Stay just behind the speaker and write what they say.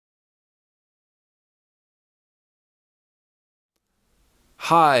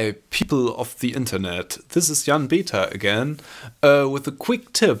Hi, people of the internet. This is Jan Beta again, with a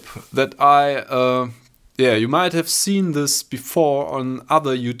quick tip that you might have seen this before on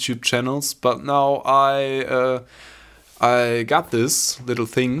other YouTube channels, but now I got this little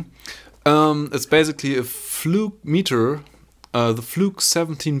thing. It's basically a Fluke meter, the Fluke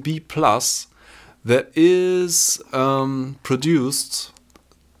 17B Plus, that is produced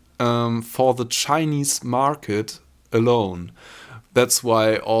for the Chinese market alone. That's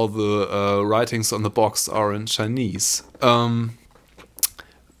why all the writings on the box are in Chinese.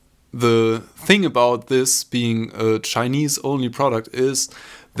 The thing about this being a Chinese-only product is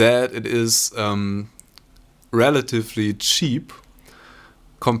that it is relatively cheap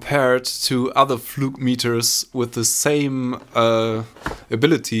compared to other Fluke meters with the same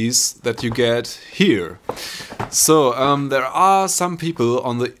abilities that you get here. So there are some people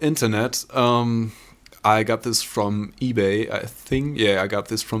on the internet. I got this from eBay, I think. Yeah, I got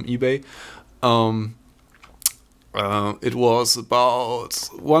this from eBay. It was about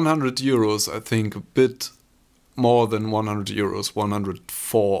 100 euros, I think, a bit more than 100 euros,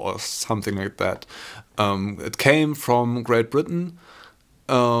 104 or something like that. It came from Great Britain.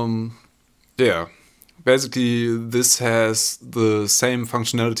 Basically this has the same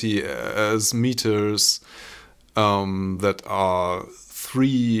functionality as meters that are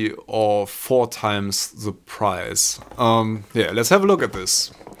 3 or 4 times the price. Let's have a look at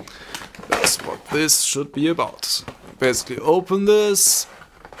this. That's what this should be about. Basically open this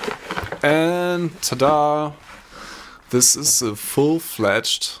and ta-da! This is a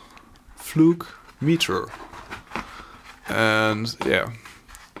full-fledged Fluke meter. And yeah,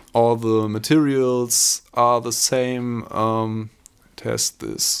 all the materials are the same. It has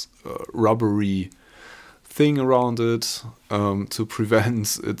this rubbery thing around it to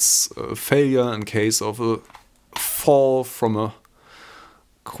prevent its failure in case of a fall from a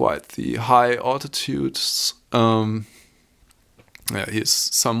quite the high altitudes. Here's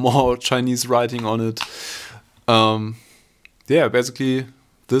some more Chinese writing on it. Basically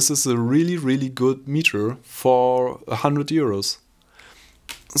this is a really good meter for 100 euros.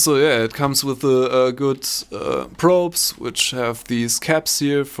 So yeah, it comes with the good probes, which have these caps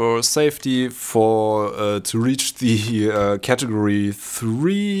here for safety, for to reach the category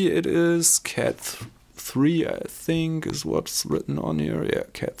 3. It is Cat 3, I think, is what's written on here. Yeah,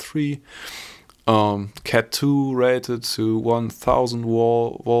 Cat 3. Cat 2 rated to 1000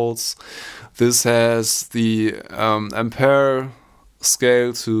 volts. This has the ampere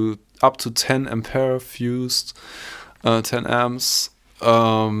scale to up to 10 ampere fused, 10 amps.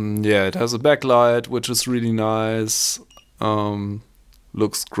 It has a backlight, which is really nice.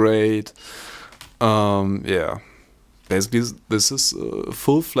 Looks great. Basically this is a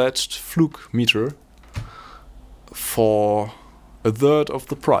full-fledged Fluke meter for a third of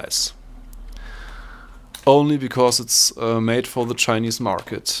the price. Only because it's made for the Chinese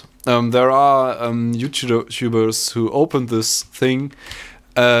market. There are YouTubers who opened this thing.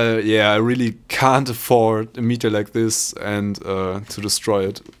 I really can't afford a meter like this and to destroy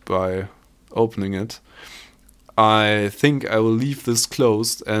it by opening it. I think I will leave this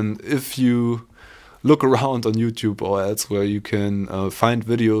closed, and if you look around on YouTube or elsewhere, you can find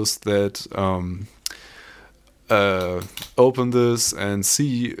videos that open this and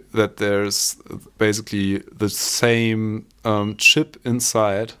see that there's basically the same chip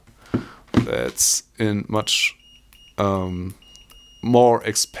inside that's in much more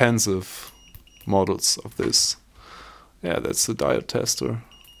expensive models of this. Yeah, that's the diode tester.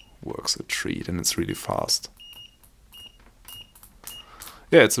 Works a treat and it's really fast.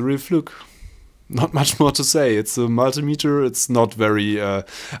 Yeah, it's a real Fluke. Not much more to say. It's a multimeter. It's not very...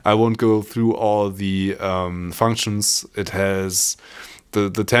 I won't go through all the functions. It has...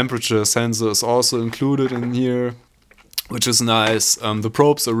 The temperature sensor is also included in here, which is nice. The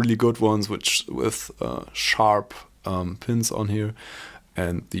probes are really good ones, with sharp pins on here,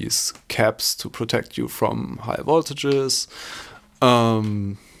 and these caps to protect you from high voltages.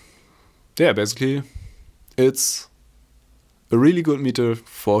 Basically it's a really good meter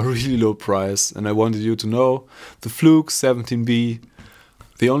for a really low price, and I wanted you to know the Fluke 17B.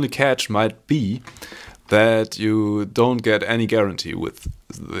 The only catch might be that you don't get any guarantee with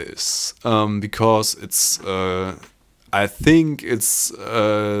this, because it's I think it's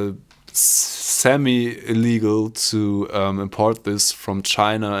semi-illegal to import this from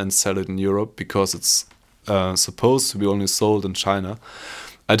China and sell it in Europe, because it's supposed to be only sold in China.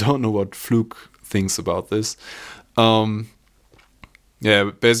 I don't know what Fluke thinks about this.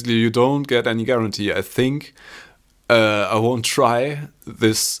 Basically you don't get any guarantee, I think. I won't try.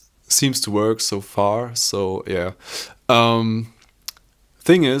 This seems to work so far, so yeah.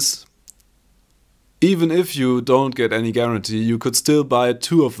 thing is, even if you don't get any guarantee, you could still buy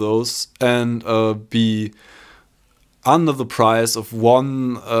 2 of those and be under the price of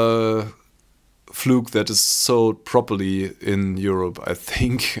one Fluke that is sold properly in Europe, I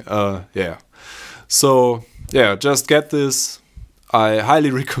think. Yeah. So, yeah, just get this. I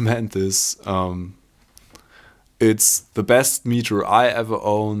highly recommend this. It's the best meter I ever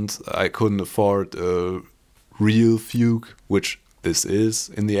owned. I couldn't afford a real Fluke, which this is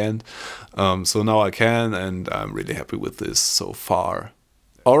in the end. So now I can, and I'm really happy with this so far.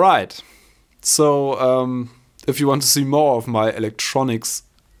 All right. So if you want to see more of my electronics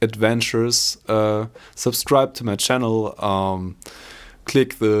adventures, subscribe to my channel.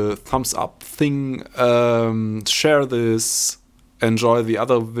 Click the thumbs up thing. Share this. Enjoy the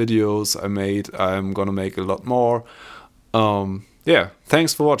other videos I made. I'm gonna make a lot more. Yeah,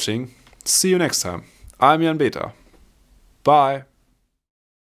 thanks for watching. See you next time. I'm Jan Beta. Bye.